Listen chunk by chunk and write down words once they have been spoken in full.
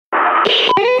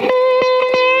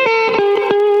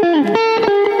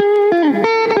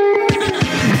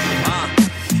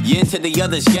Yin to the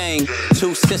other's yang.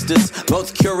 Two sisters,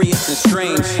 both curious and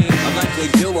strange. A likely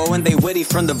duo and they witty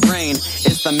from the brain.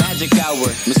 It's the magic hour,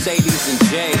 Mercedes and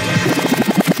Jade.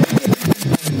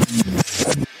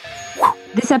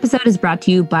 This episode is brought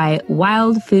to you by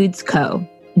Wild Foods Co.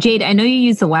 Jade, I know you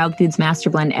use the Wild Foods Master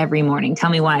Blend every morning. Tell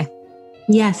me why.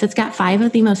 Yes, it's got 5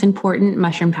 of the most important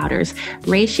mushroom powders.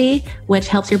 Reishi, which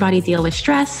helps your body deal with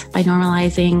stress by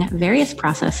normalizing various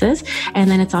processes.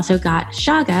 And then it's also got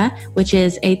chaga, which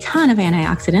is a ton of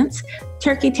antioxidants.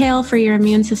 Turkey tail for your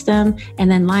immune system.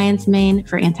 And then lion's mane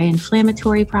for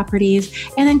anti-inflammatory properties.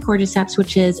 And then cordyceps,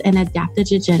 which is an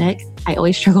adaptogenic, I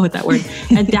always struggle with that word,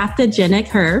 adaptogenic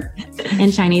herb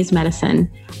in Chinese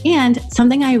medicine. And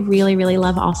something I really, really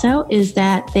love also is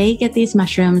that they get these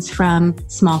mushrooms from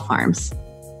small farms.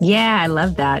 Yeah, I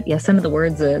love that. Yeah, some of the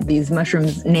words, these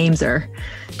mushrooms names are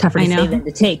tougher to say than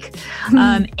to take.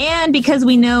 And because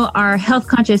we know our health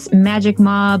conscious magic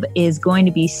mob is going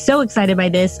to be so excited by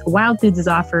this, Wild Foods is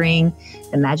offering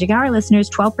the Magic Hour listeners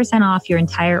 12% off your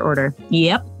entire order.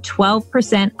 Yep,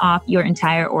 12% off your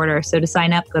entire order. So to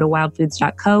sign up, go to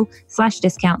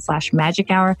wildfoods.co/discount/magic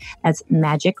hour. That's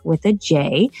magic with a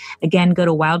J. Again, go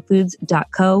to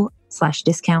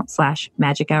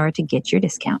wildfoods.co/discount/magic hour to get your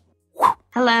discount.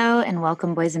 Hello and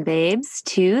welcome, boys and babes,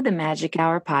 to the Magic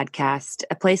Hour podcast,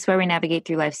 a place where we navigate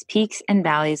through life's peaks and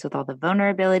valleys with all the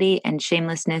vulnerability and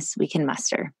shamelessness we can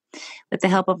muster. With the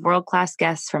help of world-class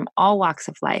guests from all walks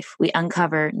of life, we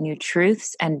uncover new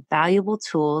truths and valuable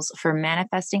tools for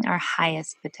manifesting our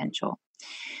highest potential.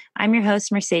 I'm your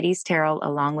host, Mercedes Terrell,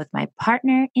 along with my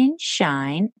partner in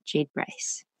shine, Jade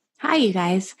Bryce. Hi, you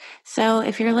guys. So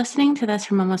if you're listening to this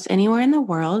from almost anywhere in the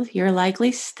world, you're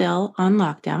likely still on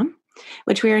lockdown,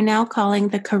 which we are now calling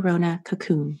the Corona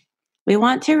Cocoon. We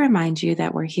want to remind you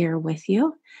that we're here with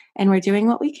you, and we're doing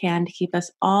what we can to keep us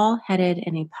all headed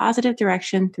in a positive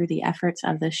direction through the efforts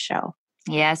of this show.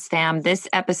 Yes, fam. This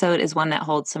episode is one that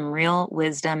holds some real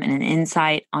wisdom and an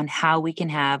insight on how we can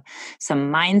have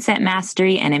some mindset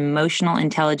mastery and emotional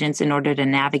intelligence in order to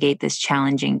navigate this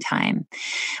challenging time.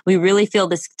 We really feel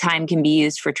this time can be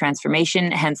used for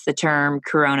transformation, hence the term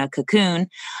Corona Cocoon,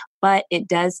 but it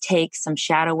does take some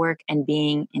shadow work and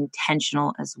being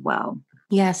intentional as well.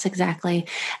 Yes, exactly.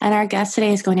 And our guest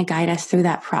today is going to guide us through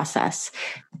that process.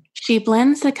 She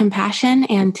blends the compassion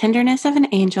and tenderness of an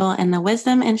angel and the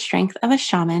wisdom and strength of a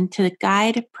shaman to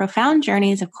guide profound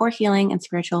journeys of core healing and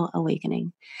spiritual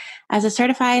awakening. As a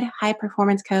certified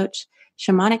high-performance coach,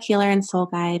 shamanic healer, and soul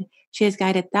guide, she has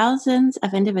guided thousands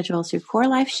of individuals through core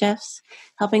life shifts,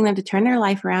 helping them to turn their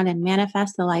life around and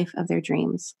manifest the life of their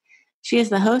dreams. She is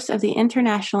the host of the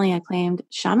internationally acclaimed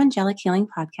Shamangelic Healing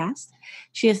podcast.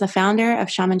 She is the founder of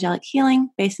Shamangelic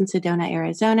Healing, based in Sedona,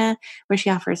 Arizona, where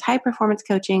she offers high-performance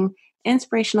coaching,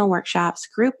 inspirational workshops,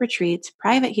 group retreats,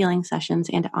 private healing sessions,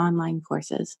 and online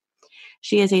courses.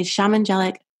 She is a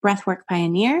Shamangelic breathwork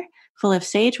pioneer, full of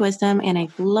sage wisdom and a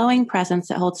glowing presence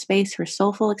that holds space for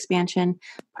soulful expansion,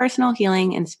 personal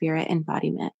healing, and spirit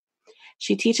embodiment.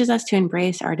 She teaches us to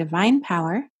embrace our divine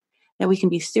power, that we can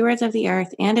be stewards of the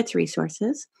earth and its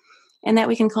resources, and that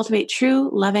we can cultivate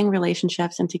true, loving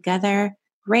relationships and together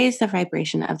raise the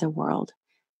vibration of the world.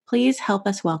 Please help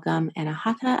us welcome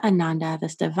Anahata Ananda,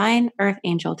 this divine earth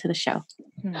angel, to the show.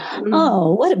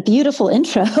 Oh, what a beautiful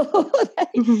intro.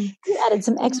 You added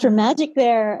some extra magic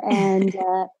there. And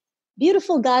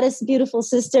beautiful goddess, beautiful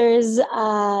sisters.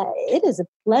 It is a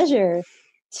pleasure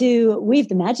to weave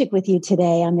the magic with you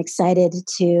today. I'm excited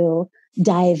to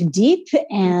dive deep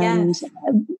and,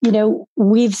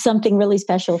 weave something really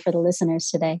special for the listeners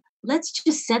today. Let's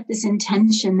just set this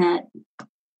intention that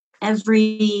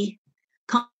every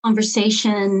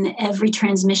conversation, every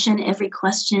transmission, every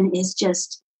question is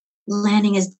just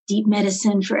landing as deep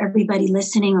medicine for everybody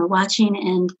listening or watching,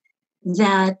 and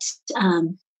that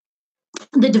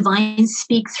the divine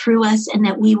speak through us, and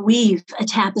that we weave a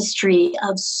tapestry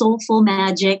of soulful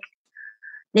magic,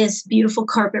 this beautiful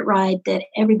carpet ride that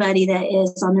everybody that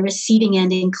is on the receiving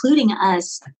end, including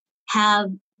us, have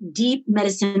deep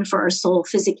medicine for our soul,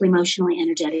 physically, emotionally,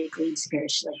 energetically, and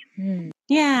spiritually.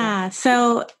 Yeah.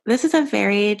 So this is a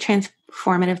very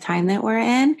transformative time that we're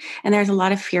in, and there's a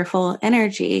lot of fearful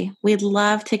energy. We'd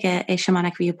love to get a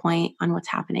shamanic viewpoint on what's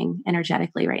happening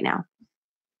energetically right now.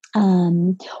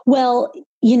 The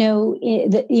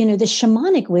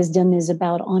shamanic wisdom is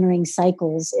about honoring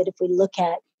cycles. And if we look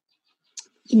at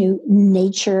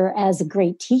nature as a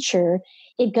great teacher,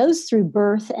 it goes through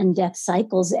birth and death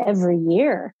cycles every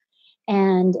year.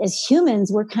 And as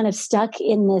humans, we're kind of stuck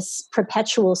in this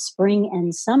perpetual spring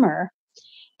and summer.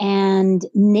 And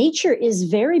nature is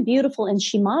very beautiful, and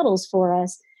she models for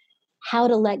us how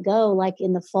to let go, like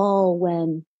in the fall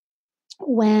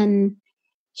when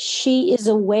she is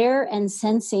aware and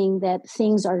sensing that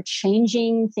things are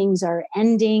changing, things are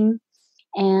ending,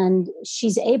 and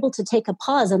she's able to take a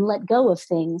pause and let go of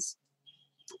things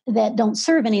that don't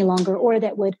serve any longer or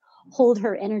that would hold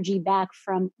her energy back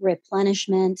from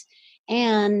replenishment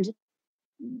and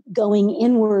going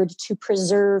inward to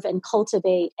preserve and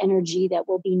cultivate energy that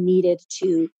will be needed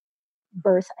to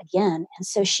birth again. And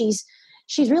so she's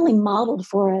really modeled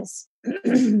for us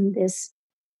this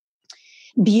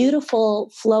beautiful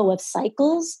flow of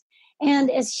cycles. And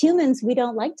as humans, we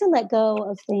don't like to let go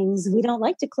of things. We don't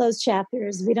like to close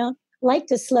chapters. We don't like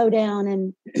to slow down.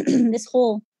 And this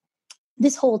whole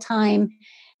time,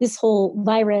 this whole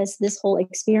virus, this whole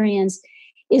experience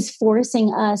is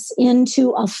forcing us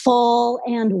into a fall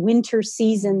and winter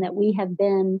season that we have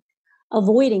been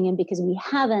avoiding. And because we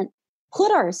haven't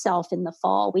put ourselves in the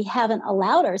fall, we haven't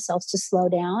allowed ourselves to slow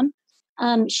down.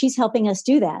 She's helping us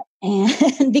do that.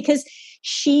 And because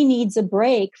she needs a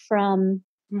break from,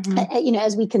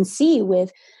 as we can see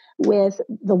with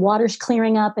the waters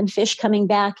clearing up and fish coming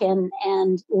back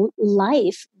and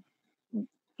life,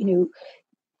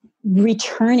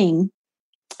 returning,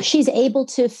 she's able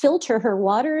to filter her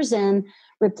waters and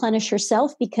replenish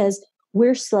herself because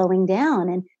we're slowing down.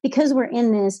 And because we're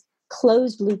in this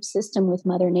closed loop system with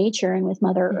Mother Nature and with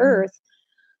Mother Earth,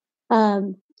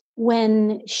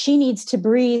 when she needs to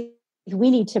breathe, we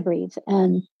need to breathe.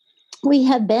 And we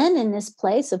have been in this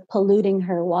place of polluting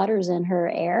her waters and her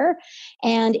air,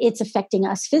 and it's affecting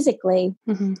us physically.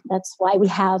 That's why we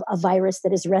have a virus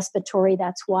that is respiratory.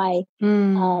 That's why,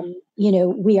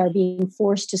 we are being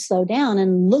forced to slow down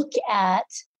and look at,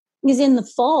 because in the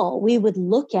fall, we would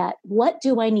look at, what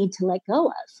do I need to let go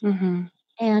of?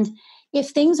 And if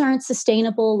things aren't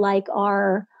sustainable, like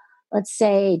our, let's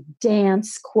say,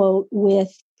 dance quote with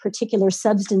particular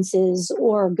substances,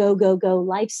 or go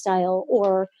lifestyle,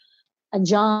 or a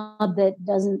job that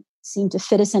doesn't seem to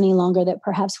fit us any longer, that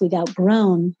perhaps we've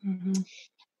outgrown,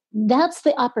 that's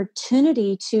the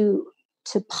opportunity to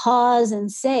pause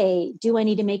and say, do I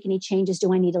need to make any changes?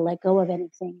 Do I need to let go of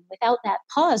anything? Without that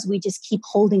pause, we just keep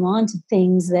holding on to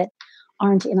things that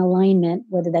aren't in alignment,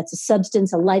 whether that's a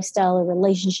substance, a lifestyle, a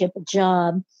relationship, a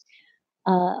job,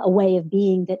 a way of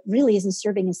being that really isn't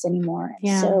serving us anymore.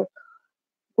 Yeah. So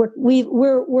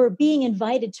we're being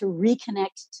invited to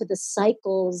reconnect to the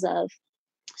cycles of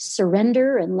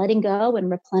surrender and letting go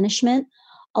and replenishment,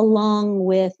 along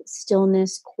with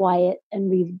stillness, quiet,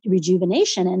 and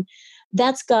rejuvenation. And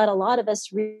that's got a lot of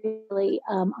us really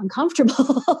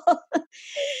uncomfortable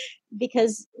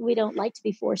because we don't like to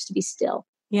be forced to be still.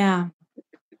 Yeah.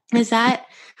 Is that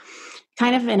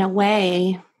kind of, in a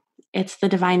way, it's the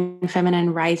divine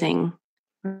feminine rising,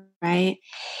 right?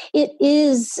 It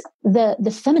is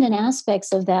the feminine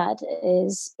aspects of that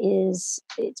is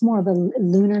it's more of a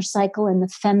lunar cycle, and the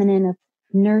feminine of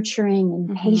nurturing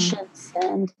and patience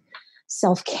and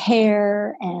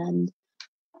self-care and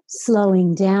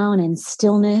slowing down and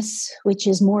stillness, which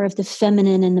is more of the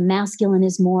feminine, and the masculine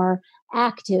is more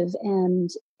active and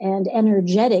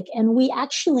energetic. And we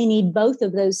actually need both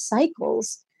of those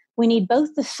cycles. We need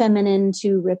both the feminine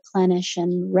to replenish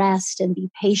and rest and be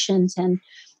patient and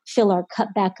fill our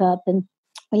cup back up. And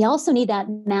we also need that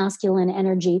masculine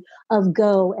energy of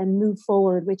go and move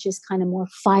forward, which is kind of more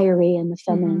fiery, and the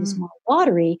feminine is more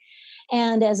watery.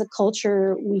 And as a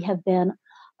culture, we have been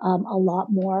a lot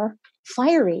more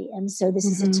fiery. And so this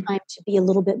is a time to be a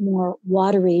little bit more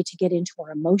watery, to get into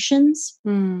our emotions,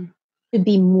 to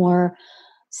be more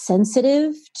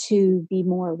sensitive, to be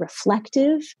more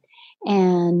reflective.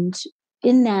 And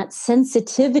in that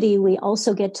sensitivity, we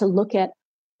also get to look at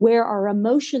where our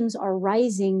emotions are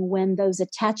rising when those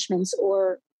attachments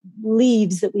or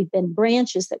leaves that we've been,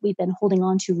 branches that we've been holding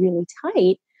on to really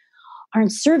tight,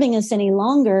 aren't serving us any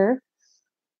longer.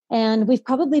 And we've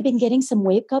probably been getting some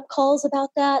wake-up calls about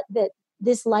that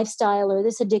this lifestyle or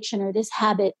this addiction or this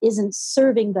habit isn't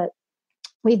serving, but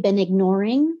we've been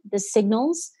ignoring the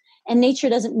signals. And nature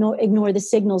doesn't ignore the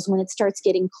signals. When it starts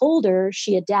getting colder,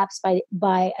 she adapts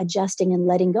by adjusting and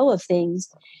letting go of things.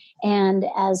 And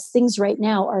as things right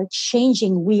now are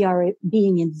changing, we are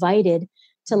being invited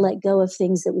to let go of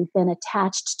things that we've been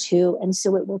attached to. And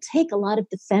so it will take a lot of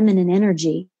the feminine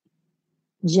energy,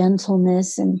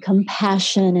 gentleness and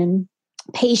compassion and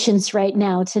patience right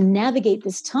now to navigate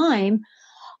this time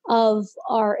of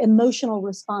our emotional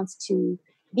response to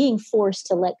being forced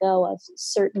to let go of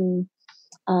certain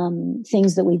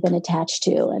things that we've been attached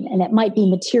to. And it might be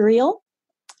material.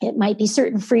 It might be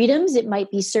certain freedoms. It might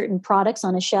be certain products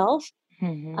on a shelf.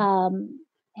 And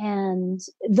And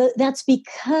that's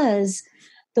because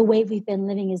the way we've been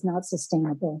living is not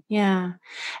sustainable. Yeah.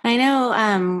 I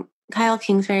know Kyle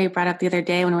Kingsbury brought up the other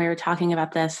day when we were talking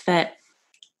about this, that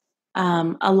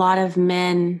a lot of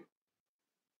men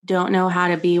don't know how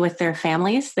to be with their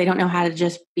families. They don't know how to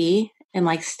just be and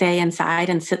like stay inside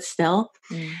and sit still.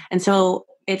 And so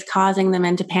it's causing the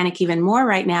men to panic even more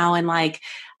right now and like,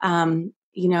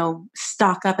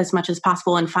 stock up as much as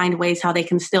possible and find ways how they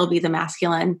can still be the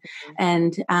masculine.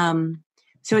 And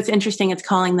so it's interesting. It's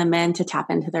calling the men to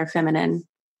tap into their feminine.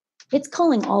 It's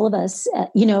calling all of us,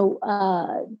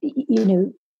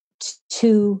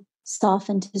 to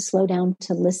soften, to slow down,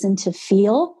 to listen, to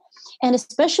feel. And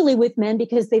especially with men,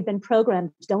 because they've been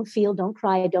programmed, don't feel, don't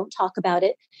cry, don't talk about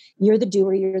it. You're the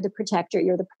doer, you're the protector,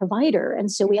 you're the provider.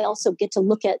 And so we also get to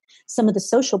look at some of the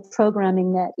social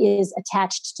programming that is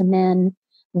attached to men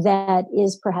that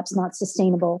is perhaps not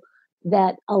sustainable,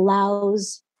 that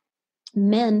allows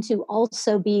men to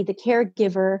also be the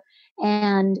caregiver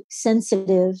and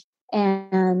sensitive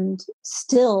and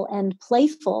still and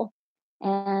playful.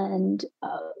 And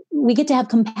we get to have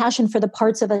compassion for the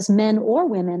parts of us, men or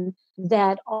women,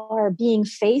 that are being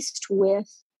faced with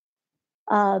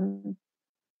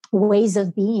ways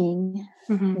of being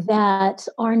that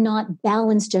are not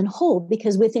balanced and whole.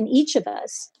 Because within each of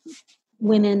us,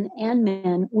 women and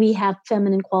men, we have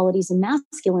feminine qualities and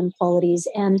masculine qualities.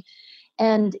 And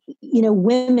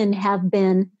women have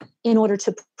been, in order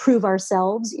to prove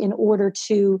ourselves, in order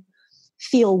to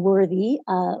feel worthy,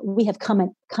 we have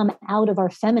come out of our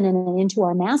feminine and into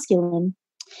our masculine.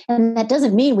 And that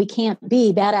doesn't mean we can't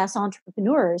be badass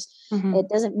entrepreneurs. It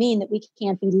doesn't mean that we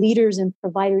can't be leaders and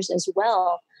providers as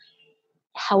well.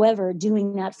 However,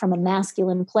 doing that from a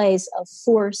masculine place of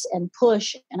force and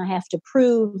push, and I have to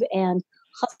prove and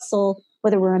hustle,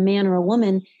 whether we're a man or a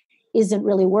woman, isn't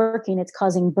really working. It's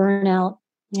causing burnout,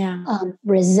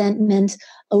 resentment,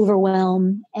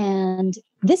 overwhelm. And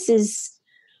this is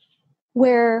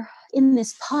where in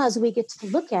this pause, we get to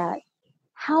look at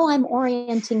how I'm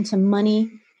orienting to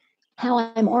money,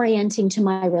 how I'm orienting to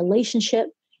my relationship,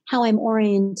 how I'm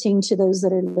orienting to those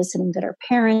that are listening that are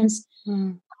parents,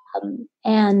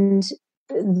 and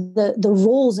the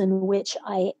roles in which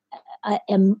I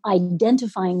am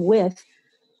identifying with.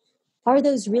 Are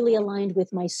those really aligned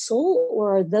with my soul,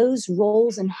 or are those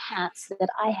roles and hats that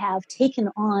I have taken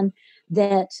on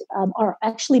that are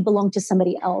actually belong to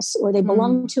somebody else, or they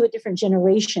belong to a different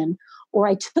generation, or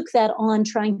I took that on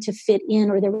trying to fit in,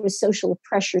 or there was social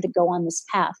pressure to go on this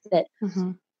path? That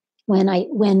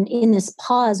when in this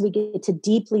pause, we get to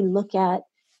deeply look at,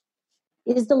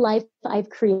 is the life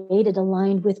I've created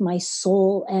aligned with my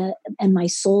soul and my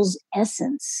soul's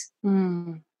essence?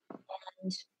 And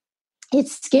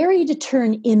it's scary to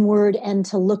turn inward and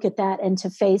to look at that and to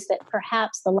face that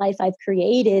perhaps the life I've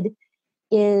created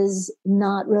is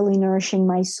not really nourishing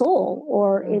my soul,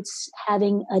 or it's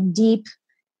having a deep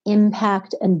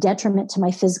impact and detriment to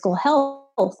my physical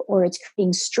health, or it's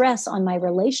creating stress on my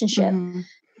relationship.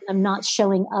 I'm not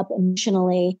showing up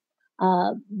emotionally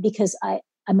because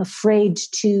I'm afraid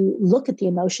to look at the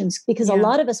emotions, because a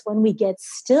lot of us, when we get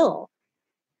still,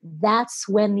 that's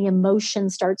when the emotion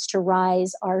starts to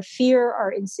rise. Our fear,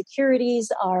 our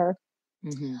insecurities, our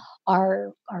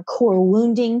core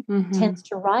wounding tends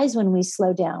to rise when we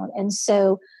slow down. And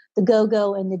so the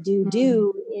go-go and the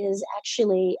do is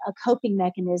actually a coping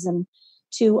mechanism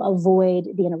to avoid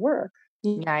the inner work.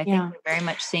 Yeah, I think we're very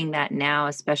much seeing that now,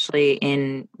 especially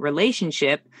in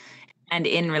relationship, and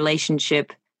in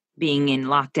relationship being in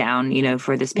lockdown,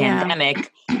 for this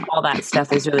pandemic. All that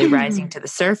stuff is really rising to the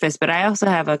surface. But I also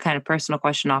have a kind of personal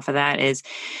question off of that is,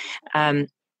 I'm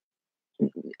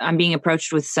being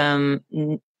approached with some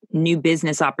new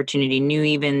business opportunity, new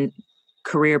even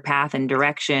career path and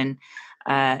direction.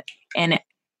 And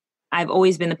I've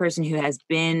always been the person who has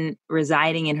been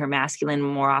residing in her masculine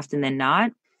more often than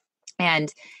not.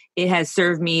 And it has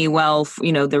served me well,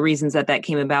 the reasons that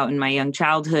came about in my young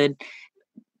childhood.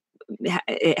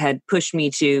 It had pushed me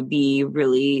to do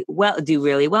really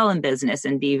well in business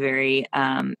and be very,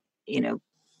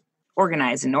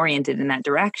 organized and oriented in that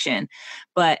direction.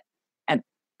 But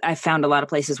I found a lot of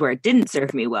places where it didn't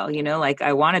serve me well, like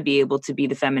I want to be able to be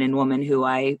the feminine woman who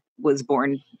I was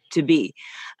born to be.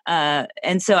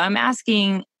 And so I'm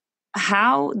asking,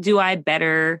 how do I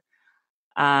better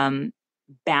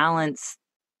balance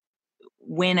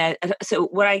so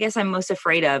what I guess I'm most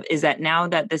afraid of is that now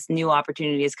that this new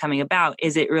opportunity is coming about,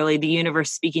 is it really the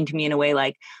universe speaking to me in a way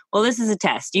like, well, this is a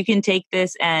test. You can take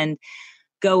this and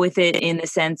go with it in the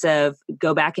sense of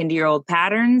go back into your old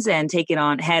patterns and take it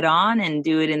on head on and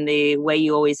do it in the way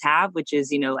you always have, which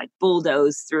is, like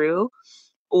bulldoze through,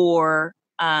 or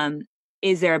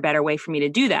is there a better way for me to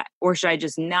do that? Or should I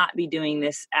just not be doing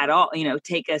this at all?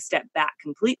 Take a step back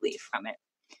completely from it.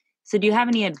 So do you have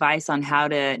any advice on how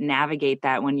to navigate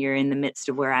that when you're in the midst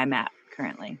of where I'm at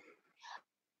currently?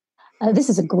 This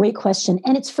is a great question.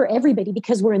 And it's for everybody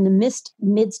because we're in the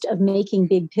midst of making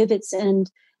big pivots. And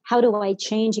how do I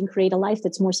change and create a life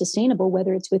that's more sustainable,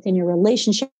 whether it's within your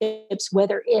relationships,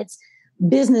 whether it's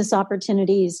business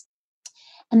opportunities.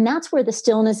 And that's where the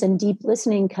stillness and deep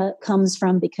listening comes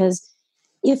from, because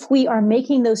if we are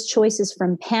making those choices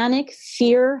from panic,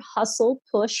 fear, hustle,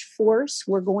 push, force,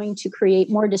 we're going to create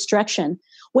more destruction.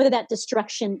 Whether that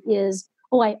destruction is,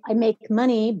 I make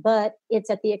money, but it's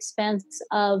at the expense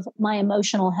of my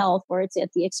emotional health, or it's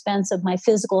at the expense of my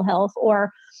physical health,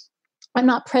 or I'm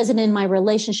not present in my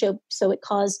relationship, so it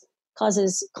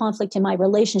causes conflict in my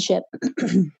relationship.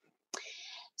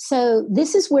 So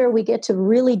this is where we get to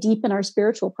really deepen our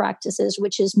spiritual practices,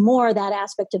 which is more that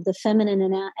aspect of the feminine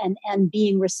and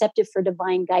being receptive for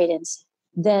divine guidance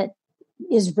that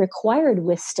is required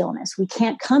with stillness. We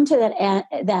can't come to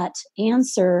that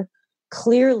answer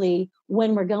clearly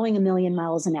when we're going a million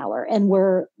miles an hour and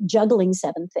we're juggling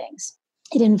 7 things.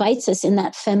 It invites us in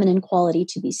that feminine quality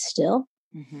to be still,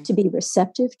 to be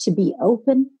receptive, to be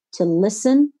open, to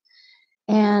listen,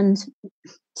 and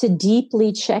to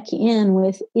deeply check in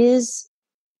with, is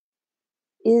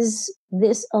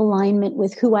this alignment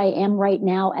with who I am right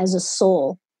now as a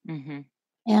soul?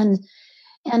 And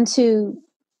to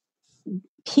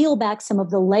peel back some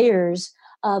of the layers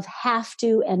of have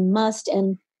to and must.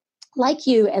 And like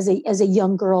you, as a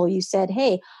young girl, you said,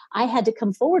 hey, I had to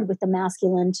come forward with the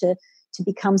masculine to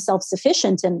become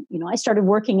self-sufficient. And, I started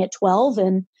working at 12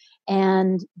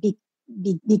 and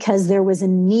because there was a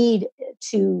need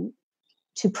to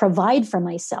provide for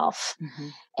myself.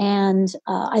 And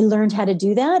I learned how to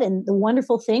do that. And the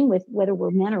wonderful thing with whether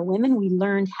we're men or women, we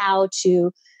learned how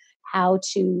to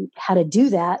do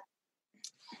that.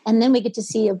 And then we get to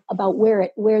see about where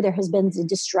there has been the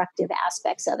destructive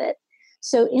aspects of it.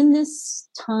 So in this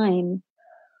time,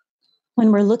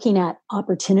 when we're looking at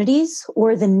opportunities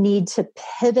or the need to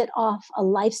pivot off a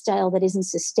lifestyle that isn't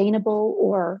sustainable,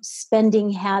 or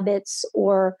spending habits,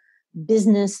 or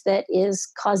business that is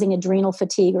causing adrenal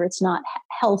fatigue, or it's not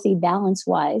healthy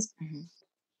balance-wise,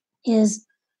 is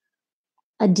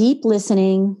a deep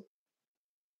listening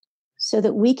so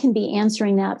that we can be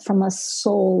answering that from a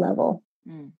soul level.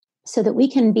 So that we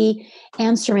can be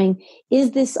answering,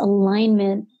 is this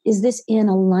in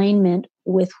alignment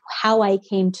with how I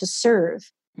came to serve?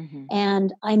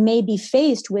 And I may be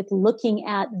faced with looking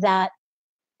at that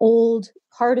old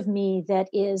part of me that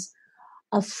is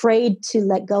afraid to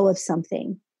let go of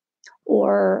something,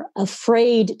 or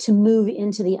afraid to move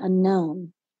into the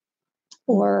unknown,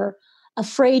 or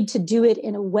afraid to do it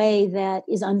in a way that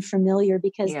is unfamiliar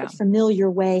because the familiar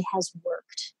way has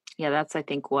worked. Yeah, that's, I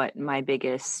think, what my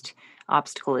biggest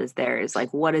obstacle is there is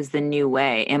like, what is the new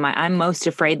way? I'm most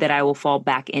afraid that I will fall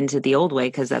back into the old way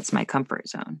because that's my comfort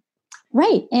zone.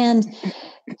 Right. And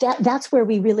that's where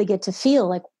we really get to feel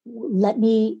like, let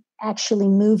me actually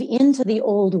move into the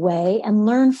old way and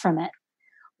learn from it.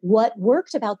 What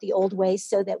worked about the old way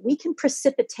so that we can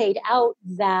precipitate out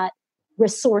that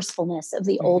resourcefulness of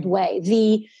the old way,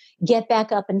 the get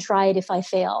back up and try it if I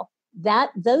fail.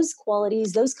 Those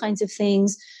qualities, those kinds of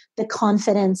things, the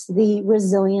confidence, the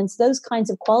resilience, those kinds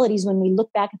of qualities, when we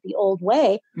look back at the old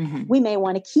way, we may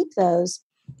want to keep those.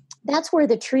 That's where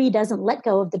the tree doesn't let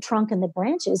go of the trunk and the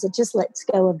branches. It just lets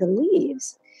go of the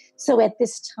leaves. So at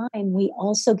this time, we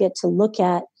also get to look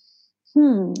at,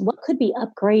 what could be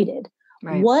upgraded?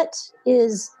 Right. What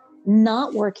is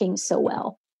not working so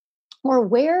well? Or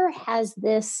where has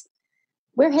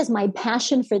my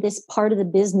passion for this part of the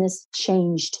business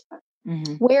changed?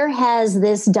 Where has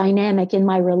this dynamic in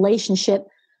my relationship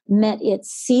met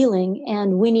its ceiling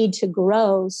and we need to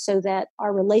grow so that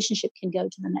our relationship can go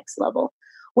to the next level?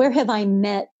 Where have I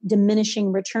met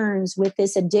diminishing returns with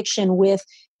this addiction, with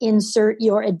insert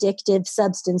your addictive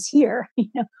substance here?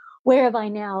 Where have I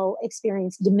now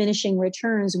experienced diminishing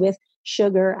returns with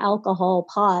sugar, alcohol,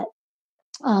 pot,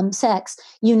 sex,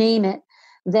 you name it,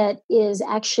 that is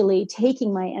actually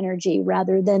taking my energy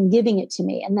rather than giving it to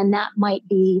me? And then that might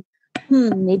be,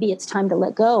 maybe it's time to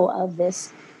let go of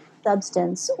this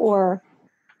substance or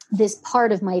this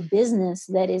part of my business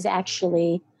that is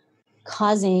actually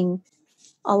causing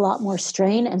a lot more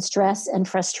strain and stress and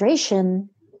frustration.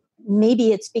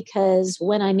 Maybe it's because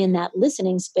when I'm in that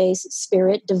listening space,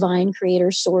 spirit, divine,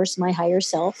 creator, source, my higher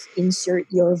self, insert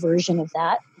your version of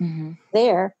that,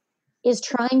 there is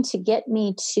trying to get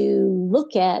me to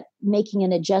look at making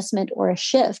an adjustment or a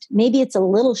shift. Maybe it's a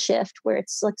little shift where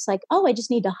it looks like, I just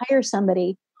need to hire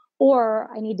somebody, or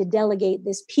I need to delegate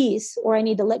this piece, or I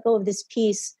need to let go of this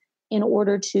piece in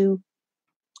order to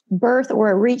birth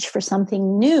or reach for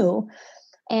something new.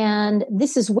 And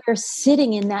this is where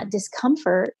sitting in that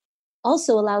discomfort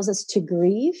also allows us to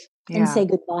grieve and say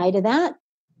goodbye to that.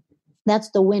 That's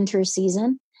the winter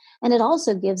season. And it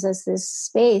also gives us this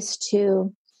space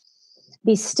to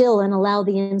be still and allow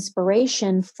the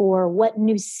inspiration for what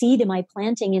new seed am I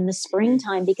planting in the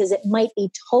springtime, because it might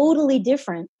be totally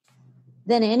different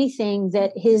than anything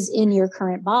that is in your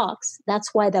current box.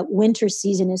 That's why that winter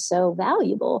season is so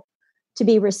valuable, to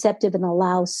be receptive and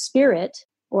allow spirit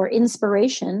or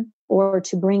inspiration, or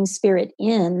to bring spirit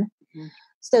in,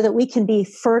 so that we can be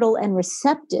fertile and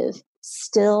receptive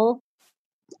still,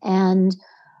 and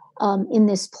in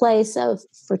this place of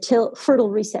fertile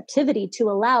receptivity,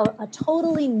 to allow a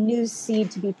totally new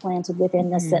seed to be planted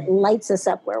within us that lights us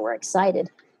up where we're excited,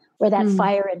 where that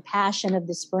fire and passion of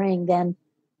the spring then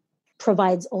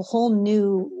provides a whole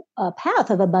new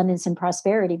path of abundance and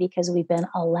prosperity, because we've been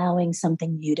allowing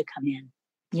something new to come in.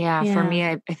 Yeah, for me,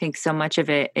 I think so much of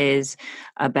it is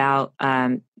about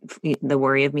the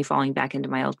worry of me falling back into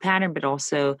my old pattern, but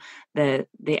also the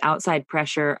outside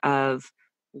pressure of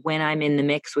when I'm in the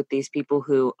mix with these people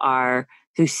who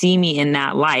see me in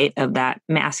that light of that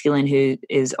masculine who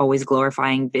is always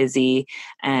glorifying busy,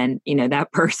 and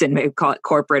that person, maybe call it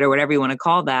corporate or whatever you want to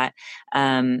call that.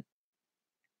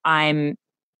 I'm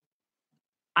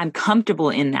comfortable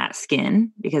in that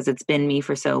skin because it's been me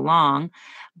for so long.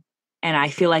 And I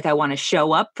feel like I want to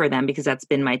show up for them because that's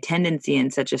been my tendency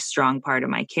and such a strong part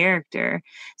of my character.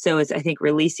 So it's, I think,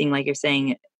 releasing, like you're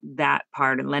saying, that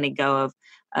part and letting go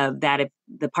of that, if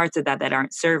the parts of that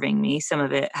aren't serving me. Some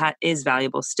of it is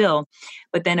valuable still.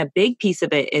 But then a big piece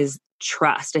of it is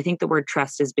trust. I think the word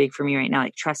trust is big for me right now,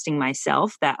 like trusting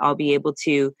myself that I'll be able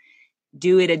to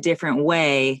do it a different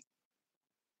way.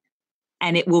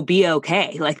 And it will be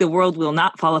okay. Like the world will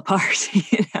not fall apart,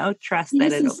 trust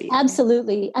that it'll be okay.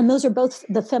 Absolutely. And those are both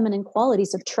the feminine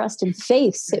qualities of trust and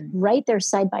faith sit right there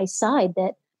side by side.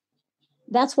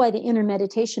 That's why the inner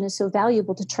meditation is so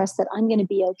valuable, to trust that I'm going to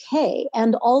be okay.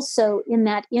 And also in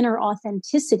that inner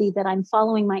authenticity, that I'm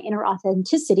following my inner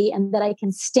authenticity, and that I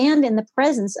can stand in the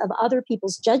presence of other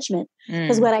people's judgment.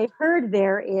 Because what I heard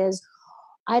there is,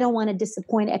 I don't want to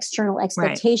disappoint external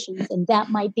expectations. Right. And that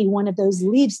might be one of those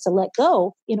leaves to let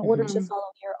go in order to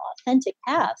follow your authentic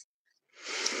path.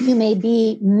 You may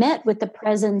be met with the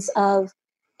presence of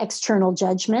external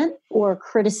judgment or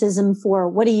criticism for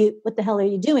what the hell are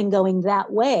you doing going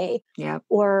that way? Yeah.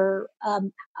 Or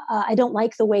I don't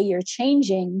like the way you're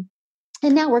changing.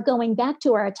 And now we're going back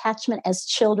to our attachment as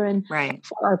children, right,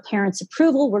 for our parents'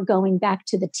 approval. We're going back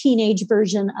to the teenage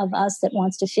version of us that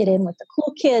wants to fit in with the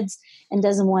cool kids and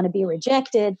doesn't want to be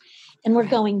rejected. And we're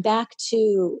going back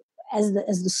to, as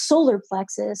the solar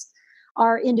plexus,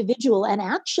 our individual, and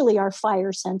actually our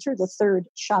fire center, the third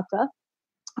chakra,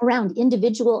 around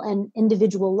individual and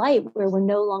individual light, where we're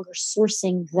no longer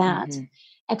sourcing that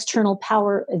external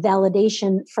power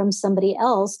validation from somebody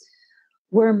else.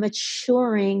 We're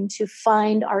maturing to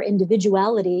find our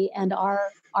individuality and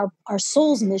our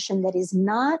soul's mission that is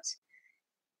not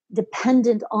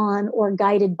dependent on or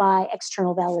guided by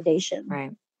external validation.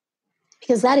 Right.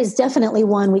 Because that is definitely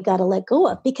one we got to let go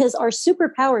of, because our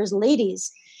superpowers,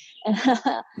 ladies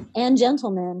and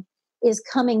gentlemen, is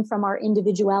coming from our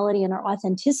individuality and our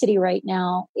authenticity right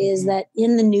now, is that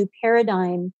in the new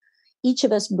paradigm, each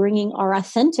of us bringing our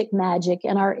authentic magic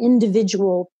and our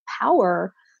individual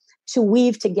power to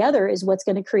weave together is what's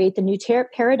going to create the new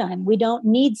paradigm. We don't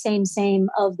need same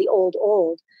of the old.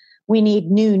 We need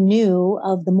new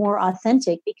of the more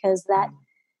authentic, because that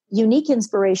unique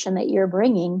inspiration that you're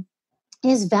bringing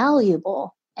is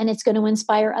valuable, and it's going to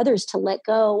inspire others to let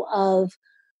go of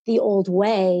the old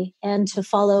way and to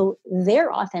follow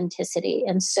their authenticity.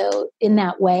 And so in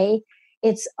that way,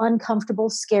 it's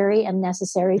uncomfortable, scary, and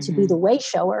necessary to be the way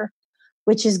shower,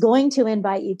 which is going to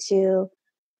invite you to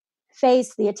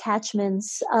face the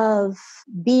attachments of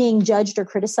being judged or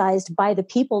criticized by the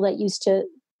people that used to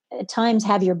at times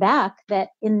have your back, that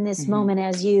in this moment,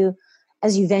 as you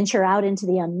venture out into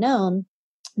the unknown,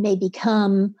 may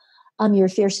become your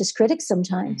fiercest critics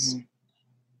sometimes.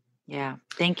 Yeah.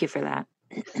 Thank you for that.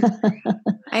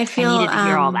 I feel I needed to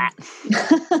hear all that.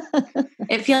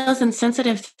 It feels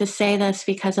insensitive to say this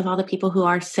because of all the people who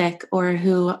are sick or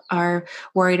who are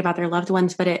worried about their loved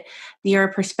ones, but your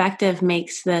perspective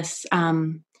makes this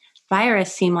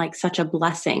virus seem like such a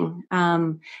blessing.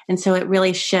 And so it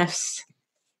really shifts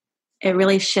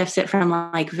it from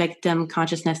like victim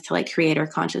consciousness to like creator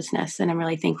consciousness. And I'm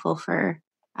really thankful for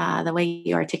the way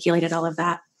you articulated all of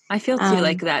that. I feel too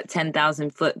like that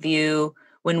 10,000 foot view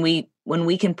when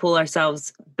we can pull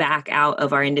ourselves back out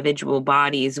of our individual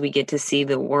bodies, we get to see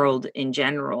the world in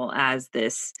general as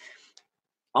this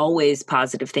always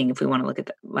positive thing. If we want to look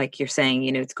at like you're saying,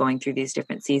 it's going through these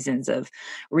different seasons of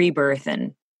rebirth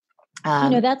and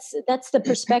that's the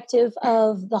perspective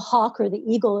of the hawk or the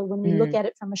eagle when we look at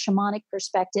it from a shamanic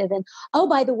perspective. And oh,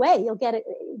 by the way, you'll get it.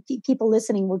 People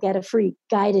listening will get a free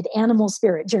guided animal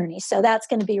spirit journey. So that's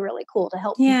going to be really cool to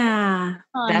help. Yeah,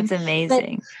 that's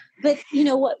amazing. But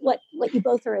what you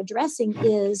both are addressing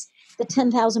is the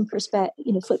 10,000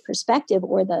 foot perspective,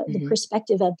 or the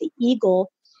perspective of the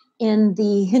eagle. In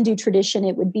the Hindu tradition,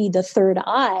 it would be the third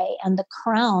eye and the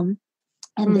crown.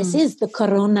 And this is the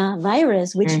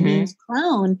coronavirus, which means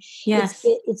crown. Yes.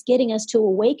 It's getting us to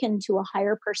awaken to a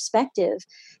higher perspective,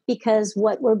 because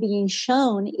what we're being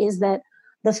shown is that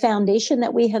the foundation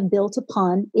that we have built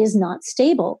upon is not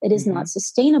stable. It is not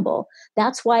sustainable.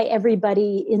 That's why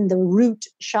everybody in the root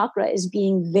chakra is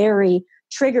being very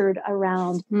triggered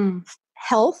around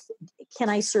health. Can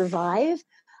I survive?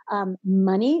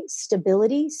 Money,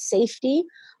 stability, safety,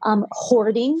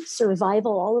 hoarding,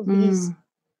 survival, all of these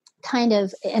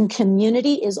and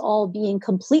community is all being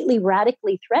completely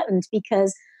radically threatened,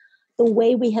 because the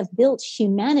way we have built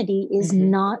humanity is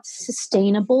not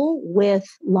sustainable with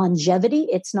longevity.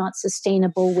 It's not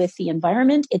sustainable with the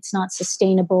environment. It's not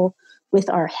sustainable with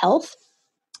our health.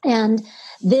 And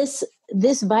this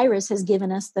virus has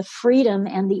given us the freedom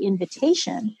and the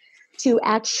invitation to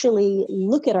actually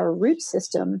look at our root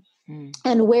system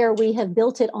and where we have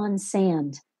built it on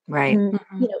sand, right?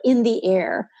 In the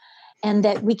air. And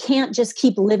that we can't just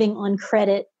keep living on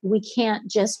credit. We can't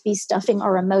just be stuffing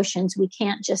our emotions. We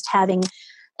can't just having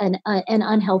an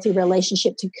unhealthy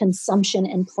relationship to consumption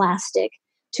and plastic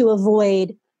to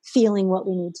avoid feeling what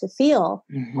we need to feel.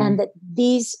 And that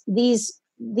these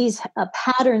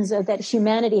patterns of that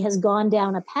humanity has gone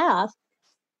down a path.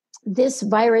 This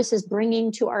virus is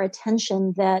bringing to our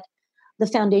attention that the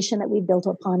foundation that we built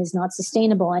upon is not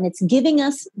sustainable, and it's giving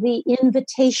us the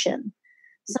invitation.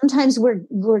 Sometimes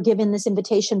we're given this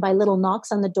invitation by little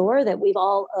knocks on the door that we've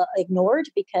all ignored,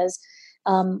 because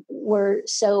we're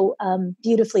so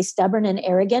beautifully stubborn and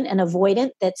arrogant and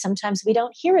avoidant that sometimes we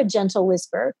don't hear a gentle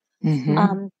whisper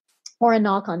or a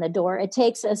knock on the door. It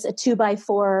takes us a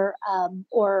 2x4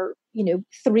 or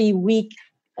 3 week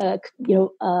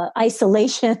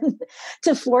isolation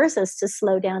to force us to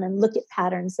slow down and look at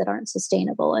patterns that aren't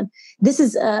sustainable. And this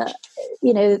is,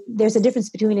 there's a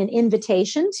difference between an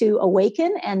invitation to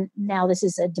awaken, and now this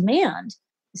is a demand.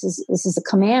 This is a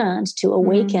command to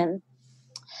awaken,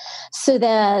 so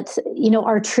that,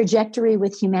 our trajectory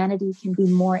with humanity can be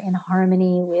more in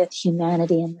harmony with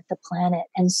humanity and with the planet.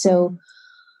 And so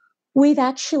we've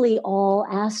actually all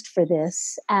asked for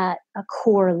this at a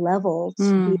core level,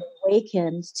 to be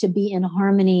awakened, to be in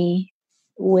harmony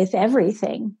with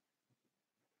everything.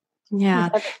 Yeah.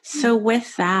 So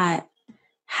with that,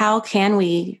 how can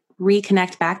we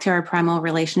reconnect back to our primal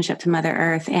relationship to Mother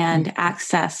Earth and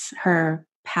access her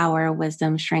power,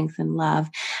 wisdom, strength, and love?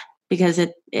 Because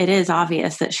it is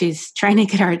obvious that she's trying to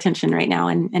get our attention right now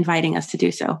and inviting us to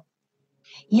do so.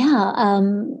 Yeah.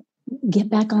 Get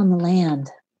back on the land.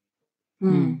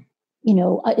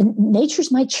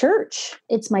 Nature's my church.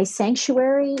 It's my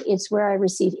sanctuary. It's where I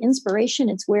receive inspiration.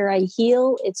 It's where I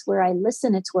heal. It's where I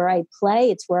listen. It's where I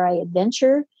play. It's where I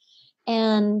adventure.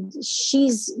 And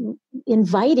she's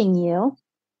inviting you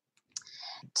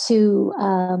to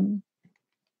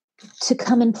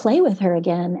come and play with her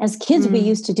again. As kids, we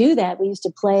used to do that. We used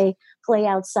to play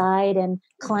outside and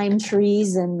climb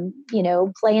trees and,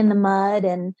 play in the mud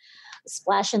and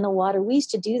splash in the water. We used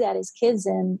to do that as kids,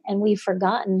 and we've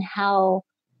forgotten how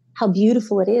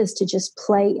beautiful it is to just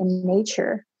play in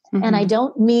nature. And I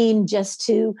don't mean just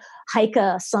to hike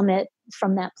a summit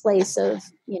from that place of,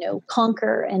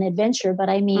 conquer and adventure, but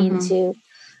I mean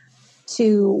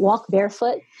to walk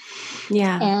barefoot.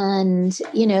 Yeah. And,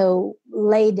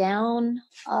 lay down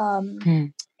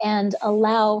and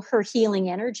allow her healing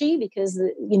energy, because,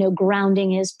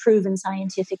 grounding is proven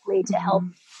scientifically to help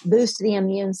boost the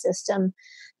immune system,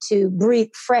 to breathe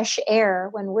fresh air.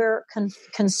 When we're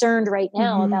concerned right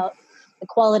now about the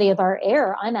quality of our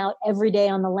air, I'm out every day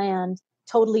on the land,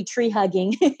 totally tree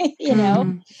hugging,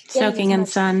 soaking in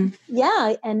sun.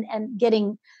 Yeah. And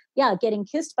getting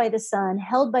kissed by the sun,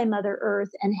 held by Mother Earth,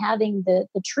 and having the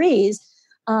trees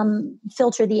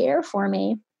filter the air for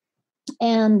me.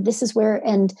 And this is where,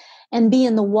 and be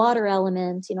in the water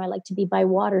element. I like to be by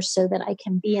water so that I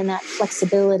can be in that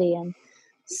flexibility and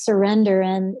surrender.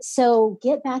 And so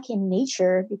get back in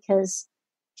nature, because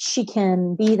she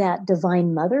can be that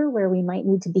divine mother where we might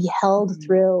need to be held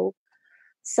through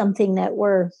something that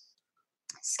we're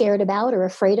scared about or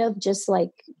afraid of, just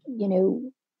like,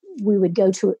 we would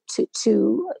go to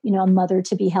a mother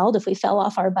to be held if we fell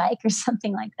off our bike or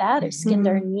something like that, or skinned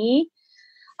our knee.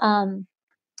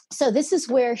 So this is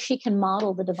where she can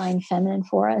model the divine feminine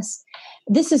for us.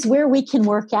 This is where we can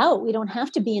work out. We don't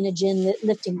have to be in a gym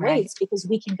lifting weights, because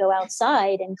we can go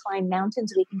outside and climb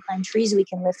mountains. We can climb trees. We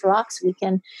can lift rocks. We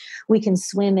can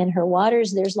swim in her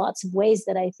waters. There's lots of ways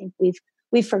that I think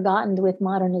we've forgotten with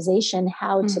modernization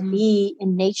how to be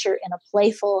in nature in a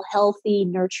playful, healthy,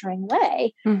 nurturing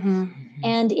way.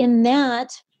 And in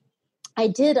that, I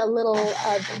did a little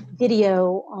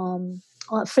video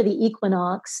for the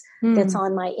equinox that's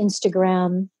on my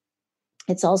Instagram.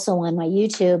 It's also on my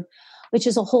YouTube, which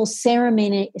is a whole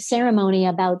ceremony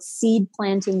about seed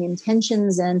planting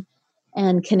intentions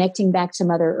and connecting back to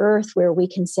Mother Earth, where we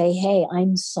can say, hey,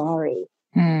 I'm sorry.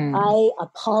 I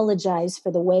apologize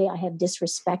for the way I have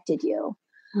disrespected you.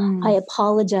 I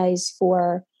apologize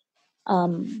for,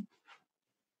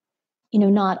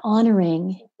 not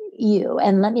honoring you.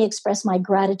 And let me express my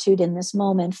gratitude in this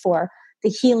moment for the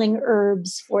healing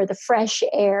herbs, for the fresh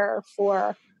air,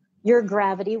 for your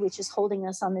gravity, which is holding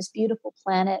us on this beautiful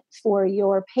planet, for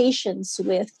your patience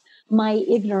with my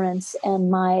ignorance and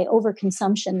my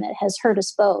overconsumption that has hurt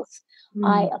us both.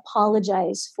 I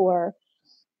apologize for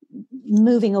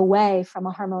moving away from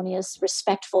a harmonious,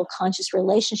 respectful, conscious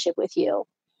relationship with you,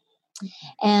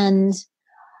 and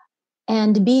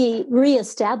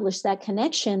reestablish that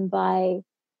connection by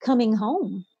coming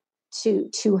home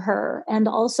to her, and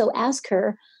also ask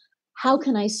her, how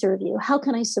can I serve you? How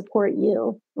can I support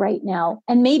you right now?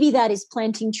 And maybe that is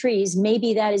planting trees.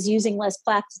 Maybe that is using less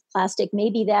plastic.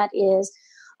 Maybe that is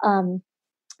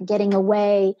getting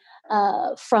away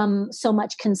from so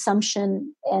much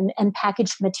consumption and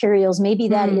packaged materials. Maybe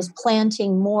that is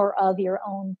planting more of your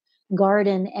own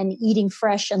garden and eating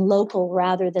fresh and local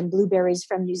rather than blueberries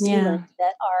from New Zealand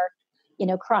that are,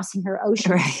 crossing her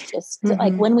oceans. Right. Just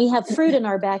like when we have fruit in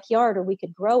our backyard, or we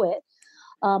could grow it,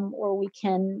 or we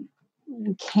can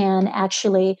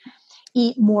actually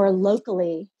eat more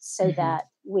locally, so that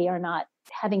we are not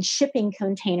having shipping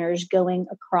containers going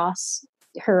across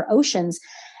her oceans.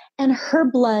 And her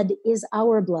blood is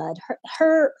our blood.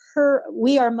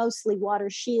 We are mostly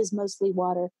water. She is mostly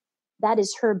water. That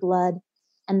is her blood,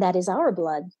 and that is our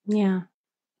blood. Yeah.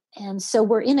 And so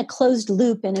we're in a closed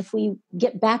loop. And if we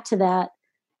get back to that,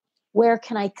 where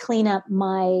can I clean up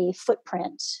my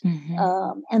footprint,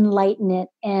 and lighten it,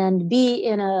 and be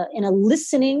in a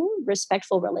listening,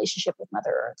 respectful relationship with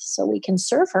Mother Earth, so we can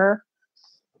serve her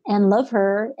and love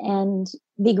her and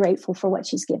be grateful for what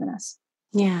she's given us.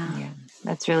 Yeah,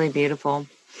 that's really beautiful.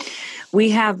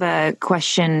 We have a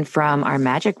question from our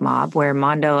Magic Mob where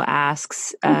Mondo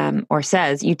asks or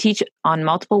says, you teach on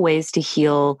multiple ways to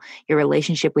heal your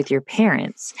relationship with your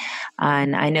parents.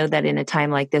 And I know that in a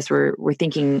time like this, we're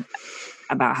thinking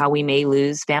about how we may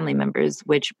lose family members,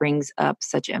 which brings up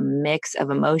such a mix of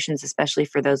emotions, especially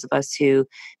for those of us who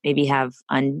maybe have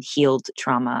unhealed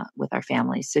trauma with our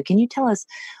families. So can you tell us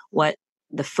what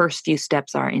the first few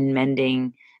steps are in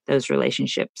mending those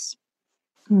relationships?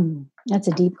 That's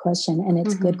a deep question, and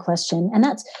it's a good question. And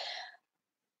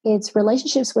it's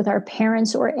relationships with our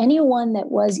parents or anyone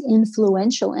that was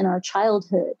influential in our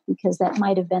childhood, because that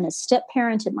might have been a step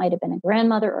parent, it might have been a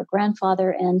grandmother or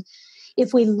grandfather. And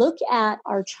if we look at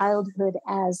our childhood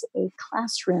as a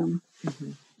classroom,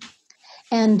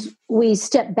 and we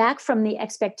step back from the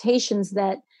expectations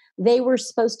that they were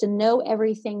supposed to know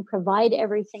everything, provide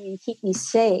everything, and keep me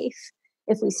safe,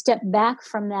 if we step back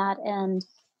from that and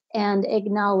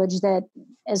acknowledge that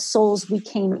as souls we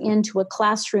came into a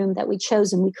classroom that we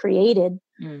chose and we created,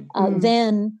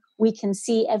 then we can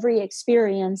see every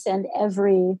experience and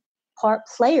every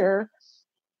player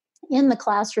in the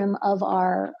classroom of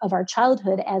our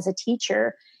childhood as a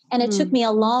teacher. And it took me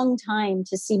a long time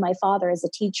to see my father as a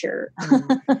teacher,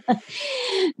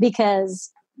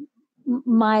 because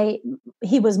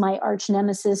he was my arch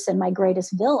nemesis and my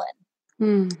greatest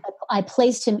villain. I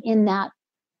placed him in that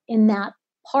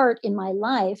part in my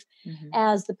life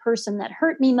as the person that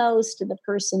hurt me most, the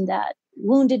person that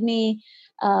wounded me.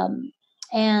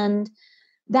 And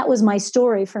that was my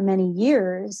story for many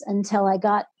years, until I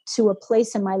got to a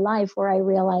place in my life where I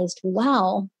realized,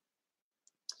 wow,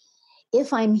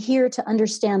 if I'm here to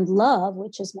understand love,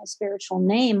 which is my spiritual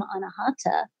name,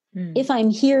 Anahata, if I'm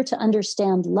here to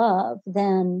understand love,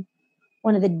 then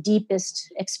one of the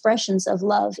deepest expressions of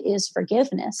love is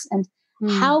forgiveness. And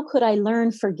how could I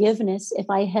learn forgiveness if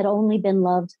I had only been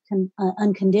loved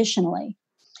unconditionally?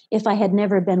 If I had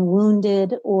never been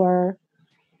wounded or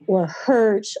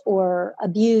hurt or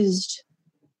abused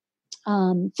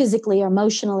physically or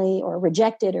emotionally, or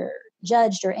rejected or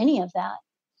judged or any of that,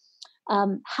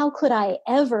 how could I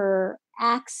ever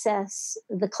access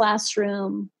the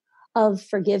classroom of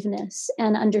forgiveness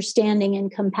and understanding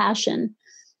and compassion?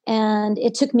 And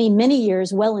it took me many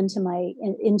years, well into my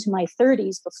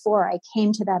 30s, before I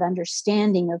came to that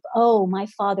understanding of, oh, my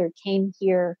Father came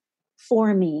here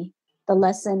for me. The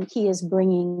lesson he is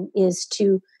bringing is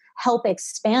to help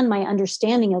expand my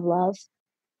understanding of love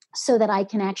so that I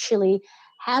can actually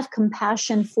have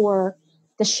compassion for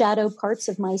the shadow parts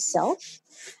of myself,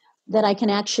 that I can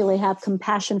actually have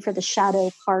compassion for the shadow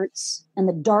parts and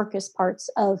the darkest parts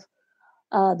of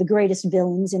the greatest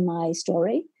villains in my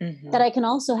story, that I can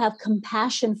also have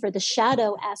compassion for the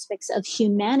shadow aspects of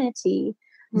humanity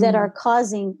that are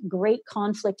causing great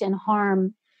conflict and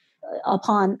harm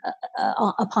upon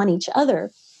each other.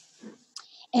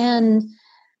 And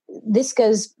this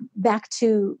goes back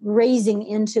to raising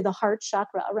into the heart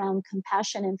chakra around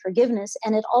compassion and forgiveness.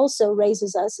 And it also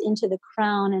raises us into the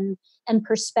crown and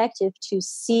perspective to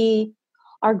see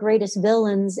our greatest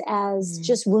villains as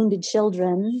just wounded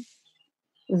children,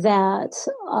 that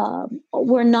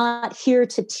we're not here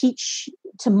to teach,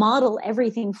 to model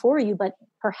everything for you, but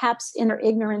perhaps in their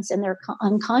ignorance and their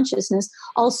unconsciousness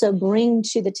also bring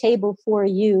to the table for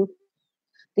you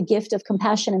the gift of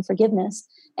compassion and forgiveness,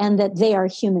 and that they are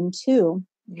human too,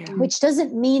 which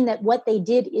doesn't mean that what they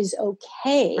did is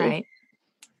okay. Right.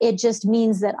 It just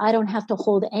means that I don't have to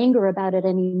hold anger about it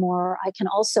anymore. I can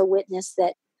also witness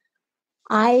that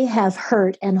I have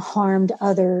hurt and harmed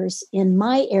others in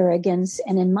my arrogance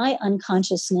and in my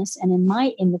unconsciousness and in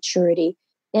my immaturity.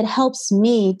 It helps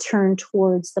me turn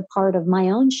towards the part of my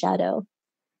own shadow.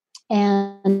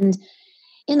 And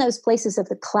in those places of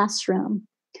the classroom,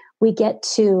 we get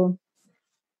to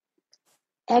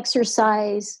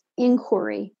exercise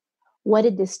inquiry. What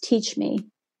did this teach me?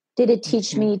 Did it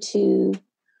teach me to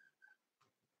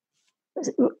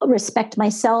respect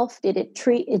myself? Did it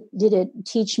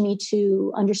teach me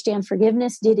to understand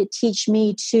forgiveness? Did it teach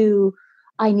me to,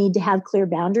 I need to have clear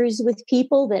boundaries with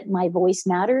people, that my voice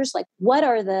matters? Like, what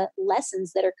are the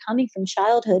lessons that are coming from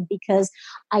childhood? Because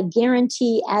I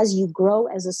guarantee as you grow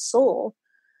as a soul,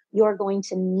 you're going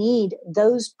to need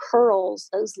those pearls,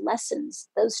 those lessons,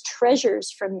 those treasures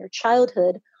from your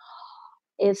childhood.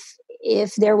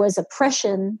 If there was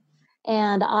oppression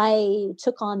and I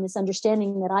took on this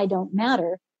understanding that I don't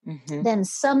matter, then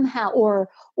somehow, or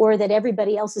that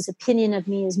everybody else's opinion of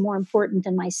me is more important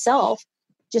than myself,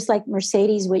 just like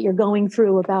Mercedes, what you're going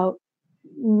through about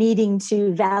needing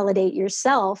to validate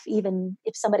yourself, even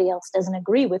if somebody else doesn't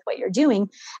agree with what you're doing,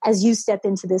 as you step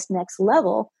into this next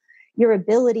level, your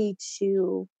ability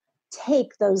to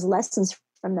take those lessons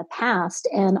from the past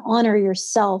and honor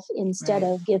yourself instead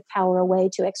of give power away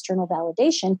to external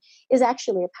validation is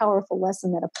actually a powerful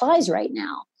lesson that applies right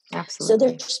now. Absolutely. So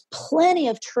there's plenty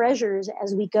of treasures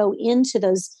as we go into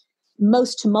those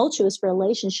most tumultuous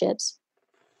relationships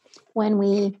when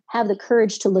we have the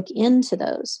courage to look into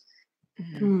those.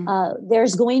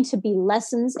 There's going to be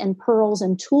lessons and pearls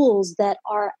and tools that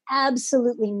are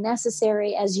absolutely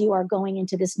necessary as you are going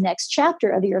into this next chapter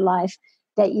of your life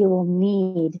that you will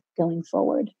need going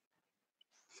forward.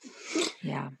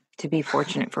 Yeah. To be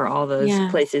fortunate for all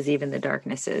those places, even the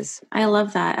darknesses. I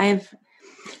love that.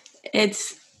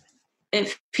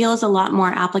 It feels a lot more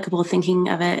applicable thinking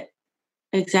of it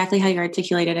exactly how you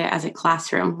articulated it as a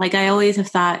classroom. Like, I always have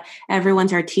thought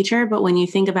everyone's our teacher, but when you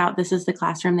think about this is the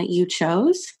classroom that you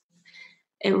chose,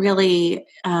 it really,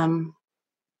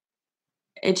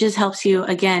 it just helps you,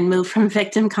 again, move from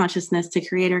victim consciousness to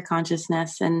creator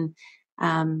consciousness. And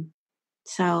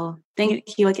so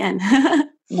thank you again.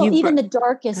 Well, even the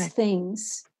darkest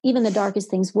things,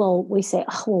 well, we say,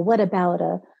 oh, well,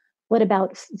 what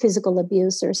about physical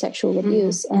abuse or sexual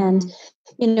abuse? And,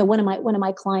 one of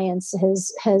my clients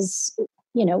has,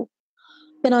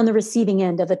 been on the receiving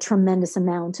end of a tremendous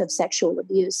amount of sexual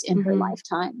abuse in her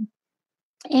lifetime.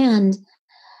 And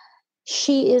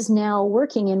she is now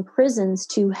working in prisons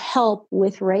to help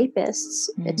with rapists,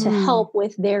 to help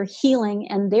with their healing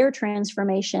and their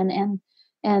transformation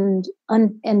and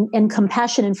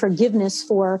compassion and forgiveness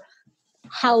for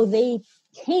how they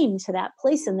came to that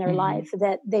place in their life,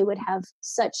 that they would have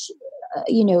such,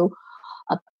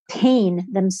 a pain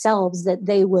themselves that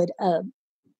they would,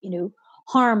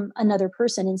 harm another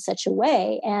person in such a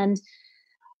way. And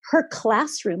her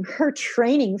classroom, her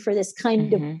training for this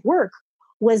kind of work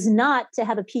was not to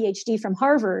have a PhD from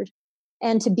Harvard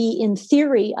and to be in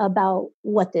theory about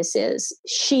what this is.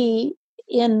 She,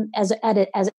 at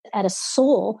a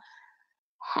soul,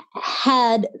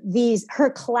 had her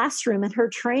classroom and her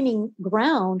training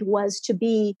ground was to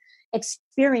be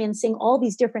experiencing all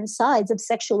these different sides of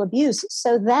sexual abuse,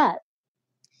 so that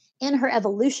in her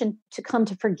evolution to come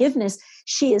to forgiveness,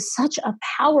 she is such a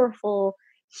powerful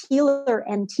healer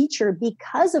and teacher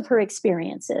because of her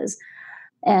experiences,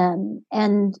 and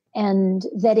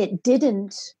that it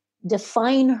didn't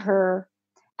define her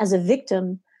as a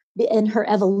victim. In her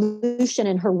evolution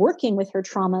and her working with her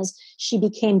traumas, she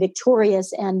became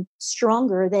victorious and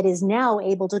stronger, that is now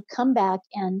able to come back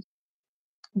and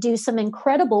do some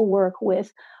incredible work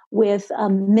with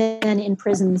men in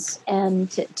prisons,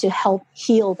 and to help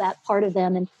heal that part of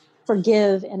them and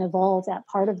forgive and evolve that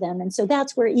part of them. And so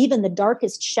that's where even the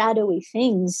darkest shadowy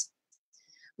things,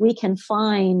 we can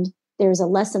find there's a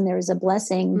lesson, there's a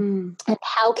blessing. And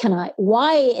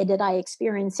why did I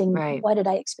experience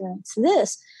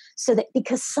this? So that,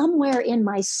 because somewhere in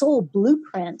my soul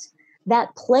blueprint,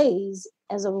 that plays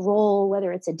as a role,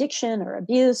 whether it's addiction or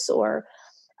abuse or,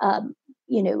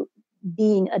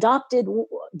 being adopted,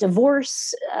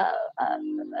 divorce,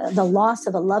 the loss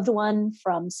of a loved one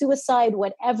from suicide,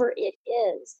 whatever it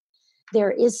is,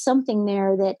 there is something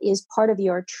there that is part of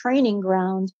your training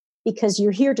ground, because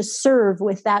you're here to serve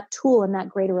with that tool and that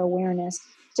greater awareness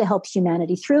to help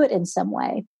humanity through it in some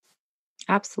way.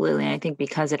 Absolutely. I think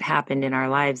because it happened in our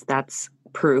lives, that's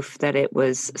proof that it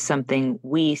was something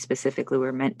we specifically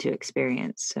were meant to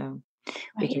experience. So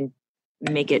we can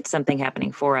make it something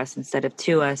happening for us instead of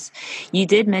to us. You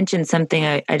did mention something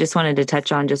I just wanted to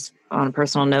touch on, just on a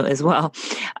personal note as well.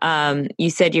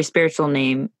 You said your spiritual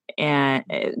name. And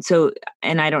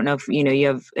I don't know if, you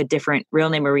have a different real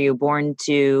name, or were you born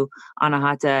to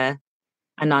Anahata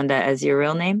Ananda as your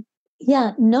real name?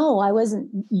 Yeah, no, I wasn't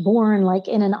born like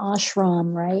in an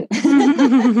ashram, right?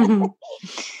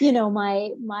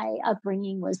 My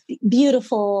upbringing was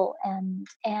beautiful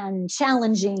and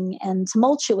challenging and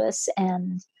tumultuous,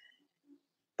 and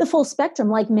the full spectrum,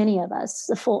 like many of us,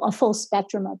 a full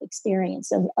spectrum of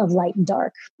experience of light and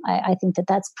dark. I think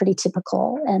that's pretty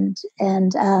typical.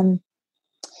 And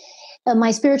my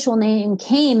spiritual name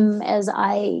came as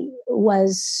I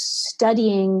was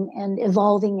studying and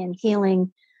evolving and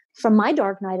healing from my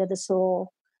dark night of the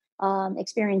soul,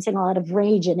 experiencing a lot of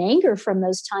rage and anger from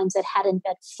those times that hadn't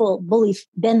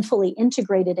been fully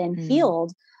integrated and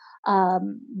healed,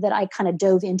 that I kind of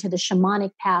dove into the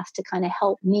shamanic path to kind of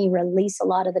help me release a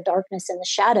lot of the darkness and the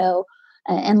shadow,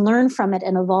 and learn from it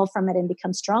and evolve from it and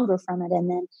become stronger from it. And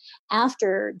then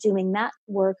after doing that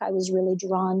work, I was really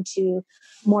drawn to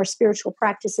more spiritual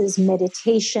practices,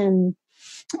 meditation,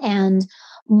 and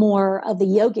more of the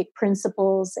yogic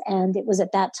principles. And it was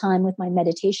at that time with my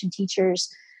meditation teachers.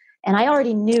 And I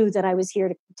already knew that I was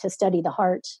here to study the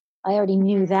heart. I already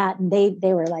knew that. And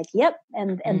they were like, yep.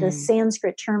 And the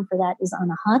Sanskrit term for that is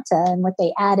Anahata. And what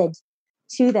they added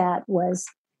to that was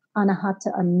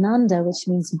Anahata Ananda, which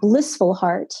means blissful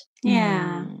heart.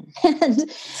 Yeah. And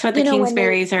so the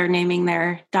Kingsberries are naming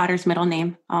their daughter's middle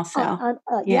name also.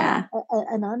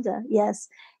 Ananda. Yes.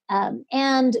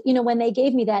 And when they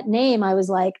gave me that name, I was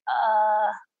like,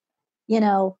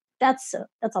 that's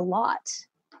a lot.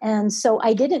 And so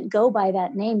I didn't go by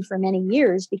that name for many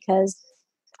years, because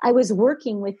I was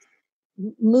working with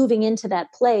moving into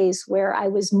that place where I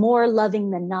was more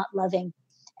loving than not loving.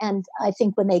 And I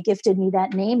think when they gifted me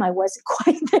that name, I wasn't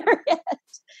quite there yet.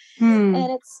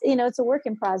 And it's a work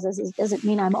in process. It doesn't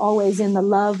mean I'm always in the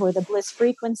love or the bliss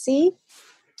frequency,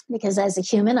 because as a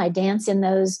human, I dance in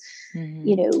those,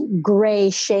 gray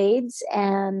shades.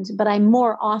 But I'm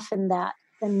more often that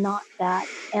than not that.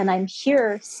 And I'm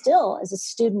here still as a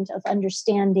student of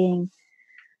understanding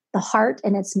the heart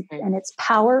and its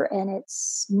power and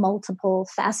its multiple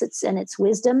facets and its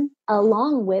wisdom,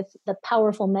 along with the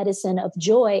powerful medicine of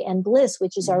joy and bliss,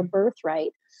 which is our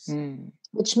birthright.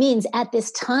 Which means at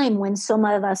this time when some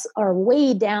of us are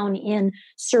way down in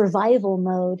survival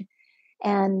mode,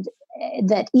 and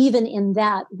that even in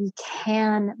that we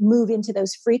can move into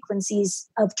those frequencies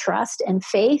of trust and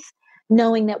faith,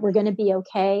 knowing that we're going to be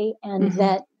okay, and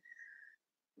that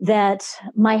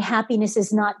my happiness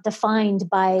is not defined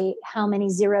by how many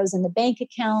zeros in the bank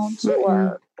account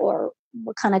or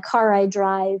what kind of car I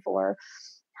drive or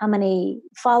how many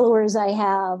followers I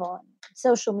have on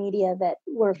social media, that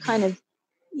we're kind of,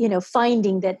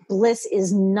 finding that bliss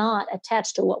is not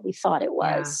attached to what we thought it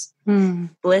was. Yeah.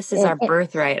 Bliss is our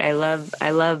birthright. I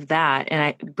love that. And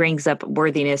it brings up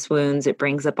worthiness wounds. It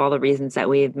brings up all the reasons that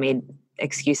we have made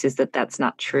excuses that that's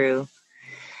not true.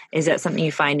 Is that something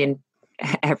you find in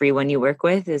everyone you work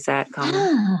with? Is that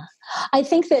common? I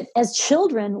think that as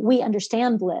children, we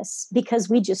understand bliss because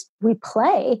we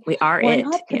play. We are we're it.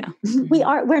 Not, yeah.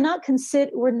 We're not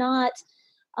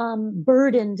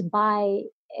burdened by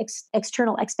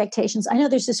external expectations. I know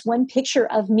there's this one picture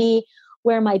of me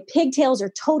where my pigtails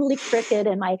are totally crooked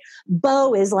and my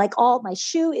bow is like my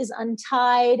shoe is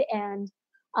untied, and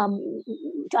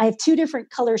I have 2 different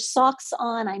color socks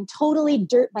on. I'm totally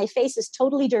my face is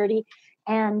totally dirty,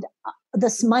 and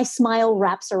my smile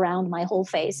wraps around my whole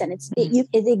face, and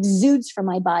it exudes from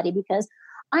my body because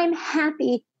I'm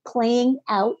happy playing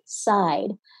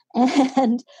outside,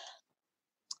 and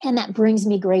that brings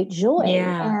me great joy.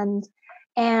 Yeah.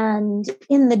 And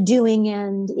in the doing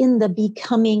and in the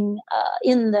becoming,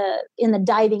 in the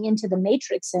diving into the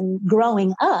matrix and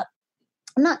growing up.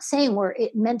 I'm not saying we're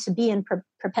meant to be in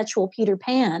perpetual Peter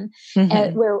Pan,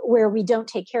 where we don't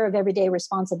take care of everyday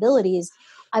responsibilities.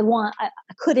 I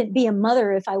couldn't be a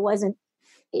mother if I wasn't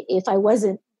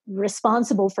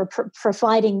responsible for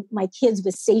providing my kids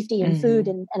with safety and food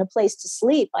and a place to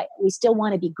sleep. We still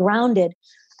want to be grounded,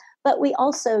 but we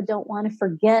also don't want to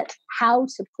forget how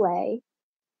to play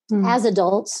as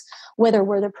adults, whether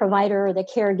we're the provider or the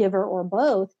caregiver or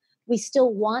both. We still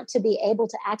want to be able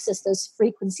to access those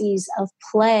frequencies of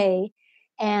play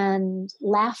and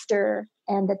laughter,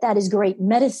 and that is great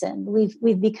medicine.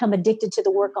 We've become addicted to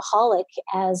the workaholic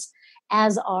as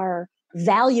our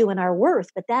value and our worth,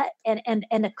 but that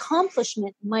and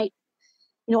accomplishment might,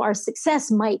 our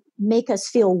success might make us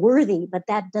feel worthy, but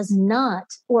that does not,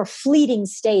 or fleeting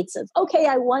states of, okay,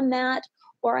 I won that,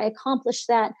 or I accomplished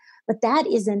that, but that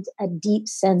isn't a deep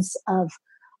sense of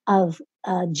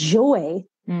joy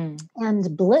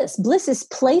and bliss. Bliss is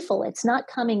playful. It's not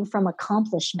coming from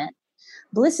accomplishment.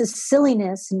 Bliss is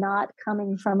silliness, not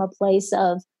coming from a place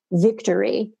of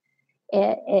victory.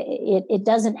 It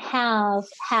doesn't have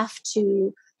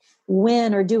to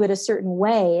win or do it a certain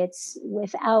way. It's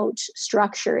without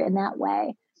structure in that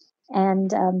way.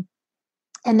 And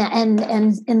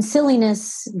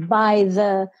silliness by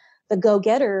the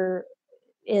go-getter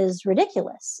is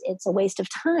ridiculous. It's a waste of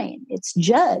time. It's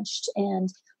judged. And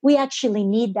we actually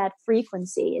need that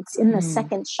frequency. It's in the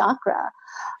second chakra.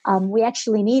 We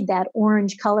actually need that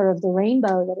orange color of the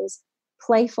rainbow that is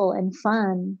playful and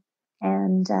fun.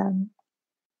 And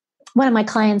one of my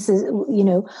clients is,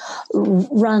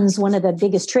 runs one of the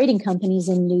biggest trading companies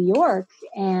in New York.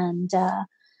 And, I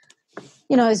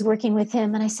was working with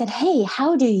him and I said, hey,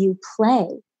 how do you play?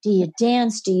 Do you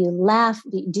dance? Do you laugh?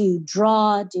 Do you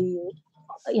draw? Do you,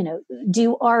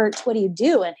 do art? What do you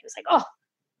do? And he was like, oh,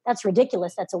 that's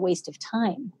ridiculous. That's a waste of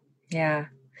time. Yeah.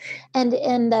 And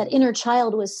that inner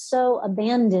child was so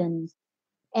abandoned.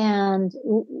 And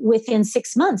within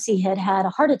 6 months, he had a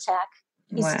heart attack.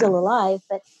 He's still alive,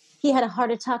 but he had a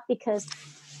heart attack because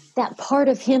that part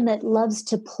of him that loves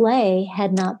to play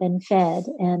had not been fed.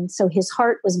 And so his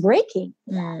heart was breaking.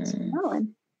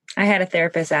 I had a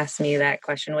therapist ask me that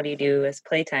question, what do you do as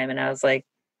playtime? And I was like,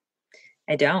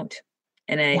 I don't.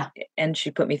 And she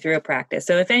put me through a practice.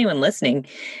 So if anyone listening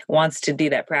wants to do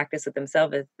that practice with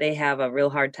themselves, if they have a real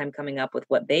hard time coming up with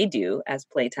what they do as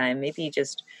playtime, maybe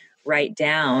just write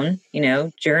down,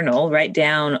 journal, write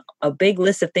down a big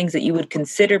list of things that you would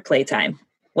consider playtime.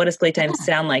 What does playtime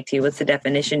sound like to you? What's the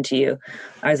definition to you?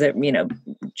 Or is it,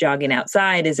 jogging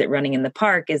outside? Is it running in the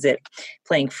park? Is it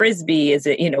playing Frisbee? Is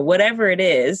it, whatever it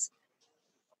is,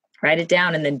 write it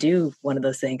down and then do one of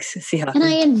those things. See how. And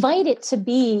I invite it to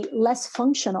be less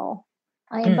functional.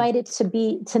 I invite it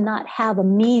to not have a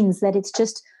means, that it's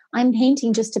just, I'm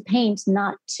painting just to paint,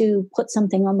 not to put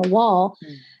something on the wall.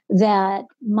 That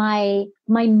my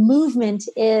movement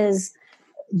is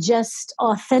just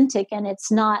authentic, and it's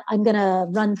not, I'm going to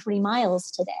run 3 miles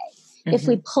today. If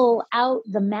we pull out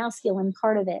the masculine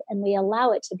part of it and we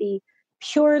allow it to be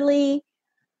purely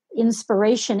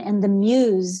inspiration and the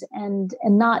muse and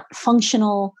not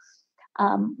functional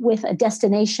with a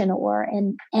destination or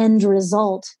an end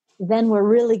result, then we're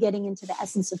really getting into the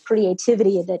essence of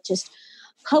creativity, that just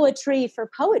poetry for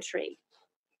poetry.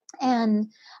 And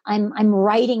I'm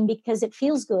writing because it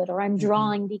feels good, or I'm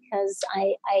drawing because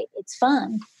it's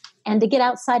fun. And to get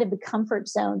outside of the comfort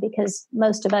zone, because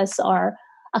most of us are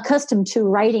accustomed to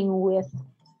writing with,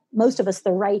 most of us,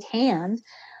 the right hand.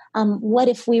 What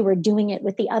if we were doing it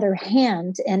with the other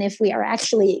hand? And if we are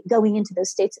actually going into those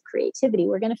states of creativity,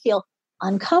 we're going to feel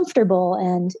uncomfortable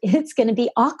and it's going to be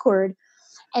awkward.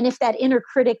 And if that inner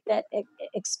critic that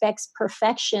expects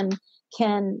perfection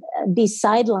can be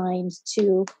sidelined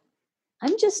to,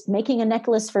 I'm just making a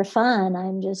necklace for fun,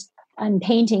 I'm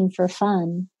painting for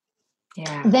fun.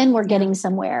 Yeah. Then we're getting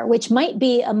somewhere, which might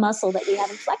be a muscle that we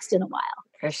haven't flexed in a while.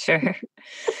 For sure.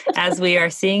 As we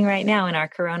are seeing right now in our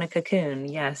Corona cocoon.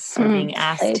 Yes, we're being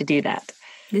asked to do that.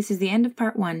 This is the end of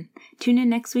part 1. Tune in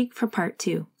next week for part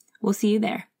 2. We'll see you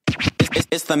there.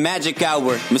 It's the magic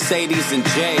hour, Mercedes and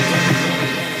Jay.